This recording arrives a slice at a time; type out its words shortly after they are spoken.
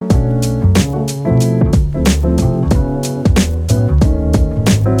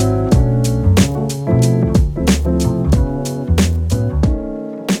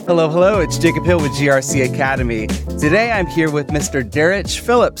Hello. It's Jacob Hill with GRC Academy. Today, I'm here with Mr. Derrich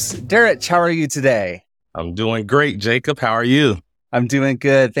Phillips. Derrich, how are you today? I'm doing great, Jacob. How are you? I'm doing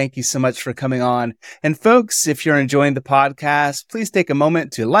good. Thank you so much for coming on. And folks, if you're enjoying the podcast, please take a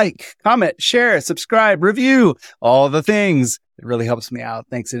moment to like, comment, share, subscribe, review, all the things. It really helps me out.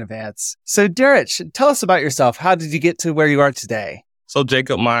 Thanks in advance. So Derrich, tell us about yourself. How did you get to where you are today? So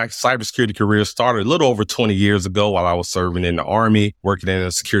Jacob, my cybersecurity career started a little over 20 years ago while I was serving in the Army, working in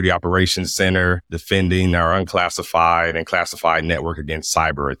a security operations center, defending our unclassified and classified network against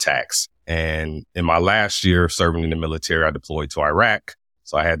cyber attacks. And in my last year serving in the military, I deployed to Iraq.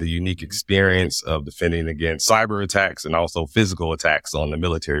 So I had the unique experience of defending against cyber attacks and also physical attacks on the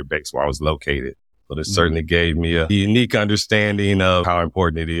military base where I was located. So this certainly gave me a unique understanding of how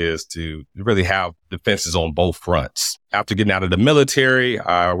important it is to really have defenses on both fronts. After getting out of the military,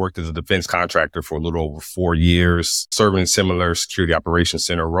 I worked as a defense contractor for a little over 4 years, serving in similar security operations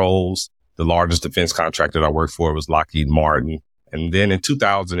center roles. The largest defense contractor that I worked for was Lockheed Martin. And then in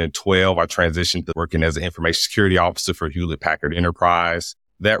 2012, I transitioned to working as an information security officer for Hewlett-Packard Enterprise.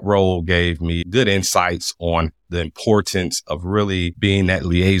 That role gave me good insights on the importance of really being that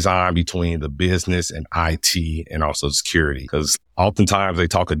liaison between the business and IT and also security, because oftentimes they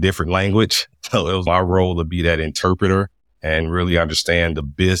talk a different language. So it was my role to be that interpreter and really understand the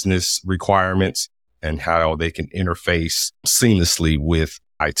business requirements and how they can interface seamlessly with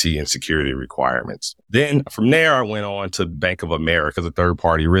IT and security requirements. Then from there, I went on to Bank of America as a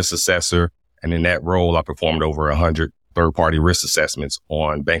third-party risk assessor. And in that role, I performed over 100 third-party risk assessments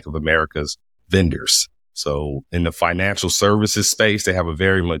on Bank of America's vendors. So in the financial services space, they have a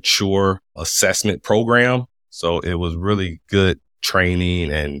very mature assessment program. So it was really good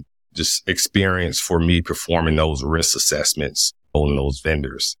training and just experience for me performing those risk assessments on those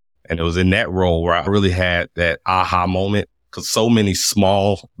vendors. And it was in that role where I really had that aha moment, because so many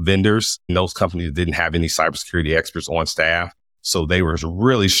small vendors and those companies didn't have any cybersecurity experts on staff. So they were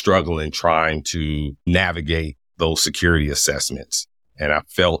really struggling trying to navigate those security assessments. And I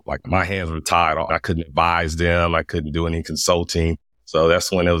felt like my hands were tied. I couldn't advise them. I couldn't do any consulting. So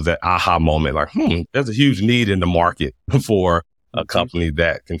that's when it was that aha moment, like, there's a huge need in the market for a company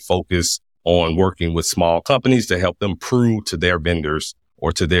that can focus on working with small companies to help them prove to their vendors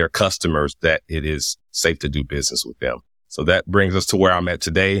or to their customers that it is safe to do business with them. So that brings us to where I'm at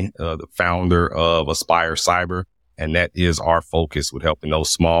today, the founder of Aspire Cyber. And that is our focus with helping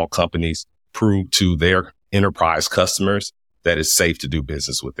those small companies prove to their enterprise customers that it's safe to do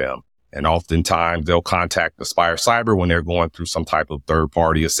business with them. And oftentimes they'll contact Aspire Cyber when they're going through some type of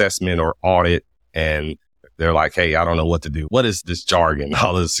third-party assessment or audit. And they're like, hey, I don't know what to do. What is this jargon,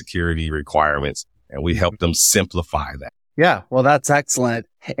 all the security requirements? And we help them simplify that. Yeah, well, that's excellent.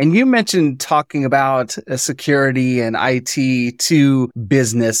 And you mentioned talking about security and IT to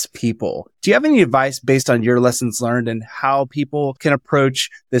business people. Do you have any advice based on your lessons learned and how people can approach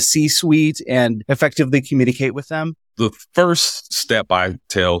the C-suite and effectively communicate with them? The first step I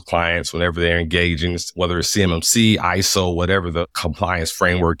tell clients whenever they're engaging, whether it's CMMC, ISO, whatever the compliance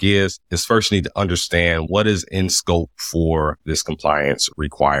framework is first you need to understand what is in scope for this compliance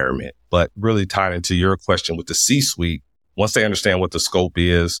requirement. But really tied into your question with the C-suite, once they understand what the scope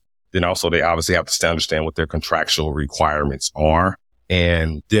is, then also they obviously have to understand what their contractual requirements are.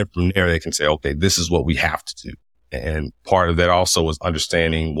 And then from there, they can say, okay, this is what we have to do. And part of that also is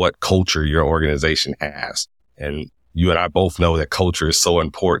understanding what culture your organization has. And you and I both know that culture is so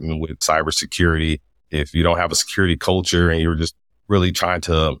important with cybersecurity. If you don't have a security culture and you're just really trying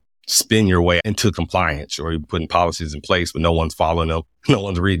to spin your way into compliance, or you're putting policies in place, but no one's following them. No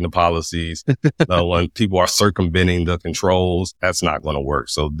one's reading the policies. People are circumventing the controls. That's not going to work.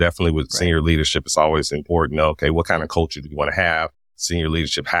 So definitely with senior leadership, it's always important. Okay, what kind of culture do you want to have? Senior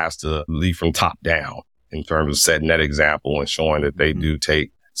leadership has to lead from top down in terms of setting that example and showing that they do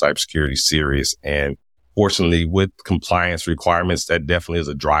take cybersecurity serious. And fortunately, with compliance requirements, that definitely is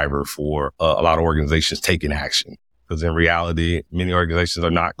a driver for a lot of organizations taking action. Because in reality, many organizations are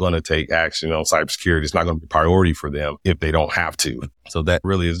not going to take action on cybersecurity. It's not going to be a priority for them if they don't have to. So that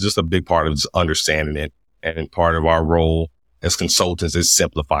really is just a big part of just understanding it. And part of our role as consultants is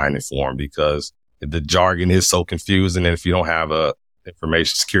simplifying it for them, because the jargon is so confusing. And if you don't have a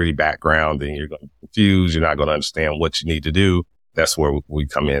information security background, then you're going to be confused. You're not going to understand what you need to do. That's where we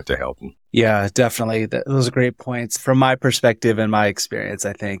come in to help them. Yeah, definitely. Those are great points. From my perspective and my experience,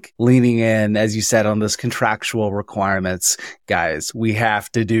 I think leaning in, as you said, on those contractual requirements, guys, we have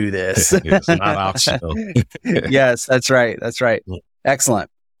to do this. It's not optional. Yes, that's right. That's right. Excellent.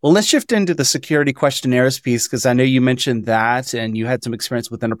 Well, let's shift into the security questionnaires piece, because I know you mentioned that and you had some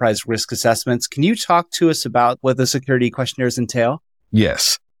experience with enterprise risk assessments. Can you talk to us about what the security questionnaires entail?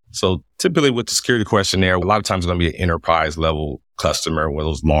 Yes. So typically with the security questionnaire, a lot of times it's going to be an enterprise level customer, one of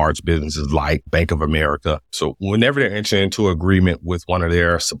those large businesses like Bank of America. So whenever they're entering into an agreement with one of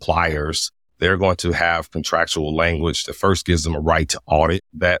their suppliers, they're going to have contractual language that first gives them a right to audit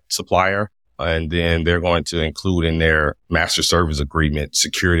that supplier. And then they're going to include in their master service agreement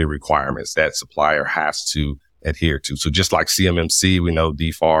security requirements that supplier has to adhere to. So just like CMMC, we know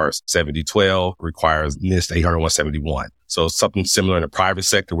DFARS 7012 requires NIST 80171. So something similar in the private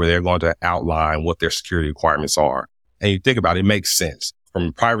sector where they're going to outline what their security requirements are. And you think about it, it makes sense. From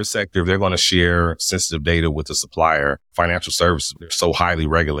the private sector, if they're going to share sensitive data with the supplier, financial services, they're so highly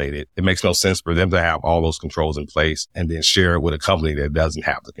regulated. It makes no sense for them to have all those controls in place and then share it with a company that doesn't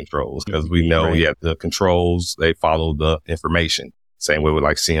have the controls. Because we know, the controls, they follow the information. Same way with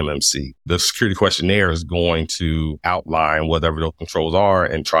like CMMC. The security questionnaire is going to outline whatever those controls are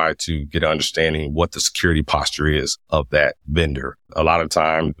and try to get an understanding what the security posture is of that vendor. A lot of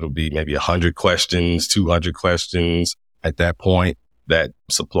time it'll be maybe 100 questions, 200 questions. At that point, that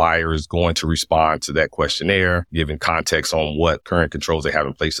supplier is going to respond to that questionnaire, giving context on what current controls they have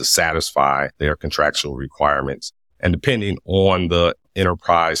in place to satisfy their contractual requirements. And depending on the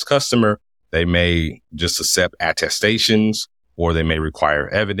enterprise customer, they may just accept attestations or they may require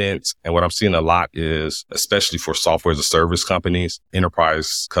evidence. And what I'm seeing a lot is, especially for software as a service companies,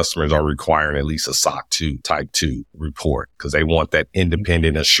 enterprise customers are requiring at least a SOC 2 type 2 report because they want that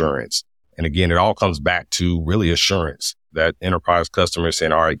independent assurance. And again, it all comes back to really assurance. That enterprise customer is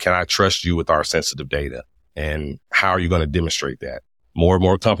saying, all right, can I trust you with our sensitive data? And how are you going to demonstrate that? More and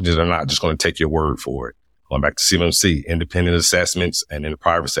more companies are not just going to take your word for it. Going back to CMMC, independent assessments, and in the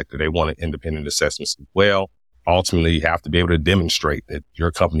private sector, they want independent assessments as well. Ultimately, you have to be able to demonstrate that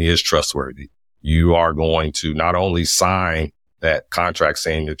your company is trustworthy. You are going to not only sign that contract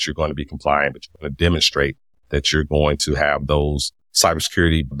saying that you're going to be compliant, but you're going to demonstrate that you're going to have those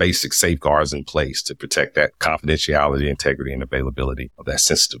cybersecurity basic safeguards in place to protect that confidentiality, integrity, and availability of that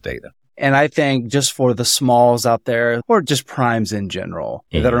sensitive data. And I think just for the smalls out there, or just primes in general,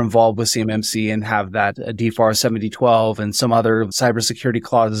 that are involved with CMMC and have that DFAR 7012 and some other cybersecurity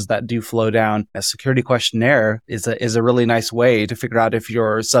clauses that do flow down, a security questionnaire is a really nice way to figure out if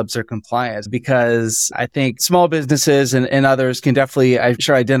your subs are compliant. Because I think small businesses and others can definitely, I'm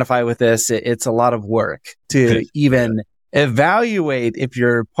sure, identify with this. It's a lot of work to even evaluate if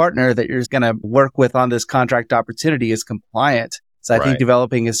your partner that you're going to work with on this contract opportunity is compliant. So I think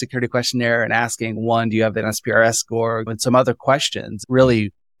developing a security questionnaire and asking, one, do you have an SPRS score, and some other questions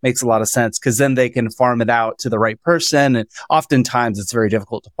really makes a lot of sense, because then they can farm it out to the right person. And oftentimes it's very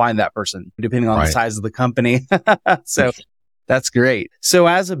difficult to find that person depending on the size of the company. So that's great. So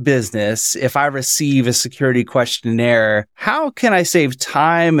as a business, if I receive a security questionnaire, how can I save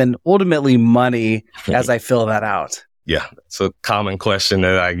time and ultimately money as I fill that out? Yeah, it's a common question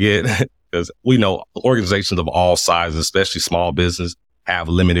that I get. Because we know organizations of all sizes, especially small business, have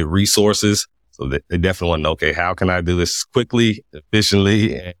limited resources. So they definitely want to know, okay, how can I do this quickly,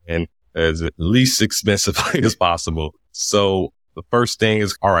 efficiently, and as least expensively as possible? So the first thing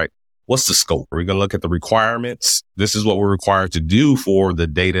is, all right, what's the scope? We're going to look at the requirements. This is what we're required to do for the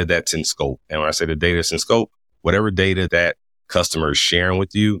data that's in scope. And when I say the data that's in scope, whatever data that customer is sharing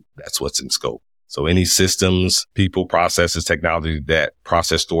with you, that's what's in scope. So any systems, people, processes, technology that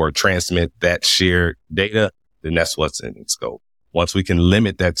process, store, transmit that shared data, then that's what's in scope. Once we can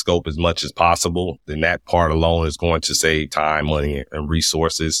limit that scope as much as possible, then that part alone is going to save time, money, and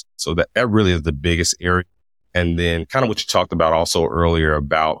resources. So that really is the biggest area. And then kind of what you talked about also earlier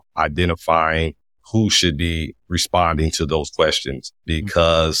about identifying who should be responding to those questions,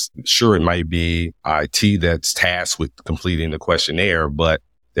 because sure, it might be IT that's tasked with completing the questionnaire, but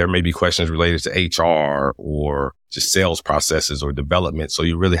there may be questions related to HR or just sales processes or development. So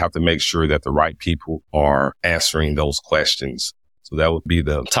you really have to make sure that the right people are answering those questions. So that would be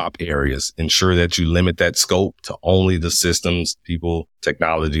the top areas. Ensure that you limit that scope to only the systems, people,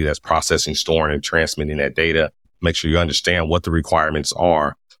 technology that's processing, storing, and transmitting that data. Make sure you understand what the requirements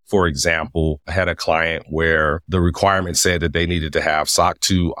are. For example, I had a client where the requirement said that they needed to have SOC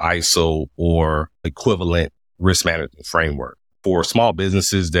 2, ISO, or equivalent risk management framework. For small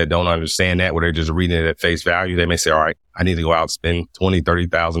businesses that don't understand that, where they're just reading it at face value, they may say, all right, I need to go out and spend $20,000,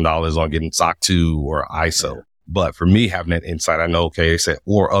 $30,000 on getting SOC 2 or ISO. Yeah. But for me, having that insight, I know, okay, they said,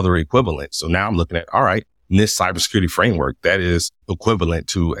 or other equivalents. So now I'm looking at, all right, this cybersecurity framework that is equivalent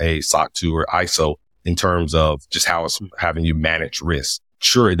to a SOC 2 or ISO in terms of just how it's having you manage risk.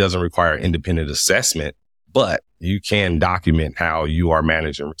 Sure, it doesn't require independent assessment, but you can document how you are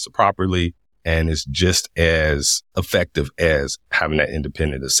managing risk properly. And it's just as effective as having that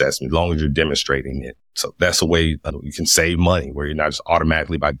independent assessment, as long as you're demonstrating it. So that's a way you can save money, where you're not just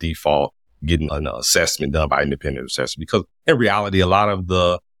automatically by default getting an assessment done by independent assessment. Because in reality, a lot of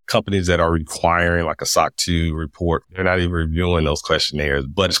the companies that are requiring like a SOC 2 report, they're not even reviewing those questionnaires,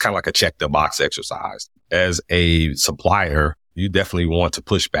 but it's kind of like a check the box exercise. As a supplier, you definitely want to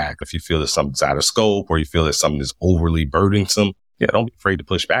push back if you feel that something's out of scope or you feel that something is overly burdensome. Yeah, don't be afraid to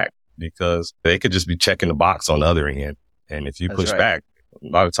push back, because they could just be checking the box on the other end. And if you push back, a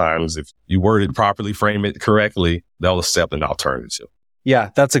lot of times, if you word it properly, frame it correctly, they'll accept an alternative.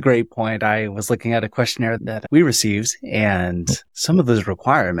 Yeah, that's a great point. I was looking at a questionnaire that we received, and some of those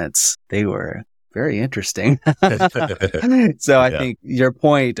requirements, they were very interesting. So I think your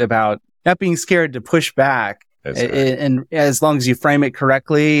point about not being scared to push back, and as long as you frame it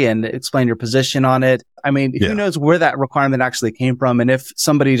correctly and explain your position on it, I mean, who knows where that requirement actually came from? And if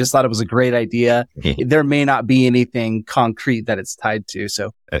somebody just thought it was a great idea, there may not be anything concrete that it's tied to.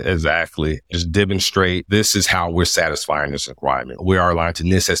 So exactly. Just demonstrate this is how we're satisfying this requirement. We are aligned to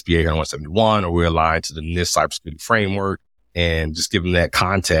NIST SBA 171, or we're aligned to the NIST cybersecurity framework, and just give them that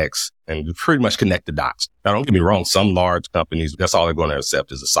context and pretty much connect the dots. Now, don't get me wrong. Some large companies, that's all they're going to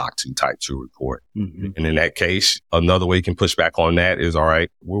accept is a SOC 2 type 2 report. And in that case, another way you can push back on that is, all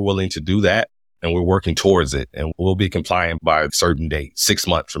right, we're willing to do that, and we're working towards it, and we'll be compliant by a certain date, 6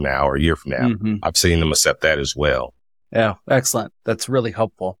 months from now or a year from now. I've seen them accept that as well. Yeah, excellent. That's really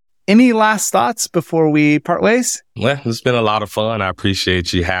helpful. Any last thoughts before we part ways? Well, it's been a lot of fun. I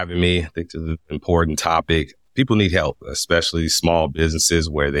appreciate you having me. I think it's an important topic. People need help, especially small businesses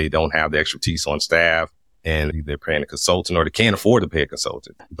where they don't have the expertise on staff and they're paying a consultant or they can't afford to pay a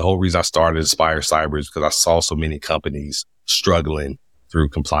consultant. The whole reason I started Aspire Cyber is because I saw so many companies struggling through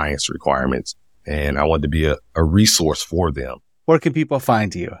compliance requirements, and I wanted to be a resource for them. Where can people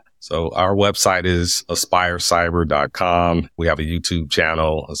find you? So our website is aspirecyber.com. We have a YouTube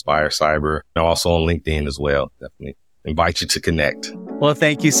channel, Aspire Cyber, and also on LinkedIn as well. Definitely invite you to connect. Well,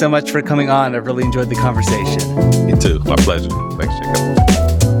 thank you so much for coming on. I've really enjoyed the conversation. Me too. My pleasure. Thanks, Jacob.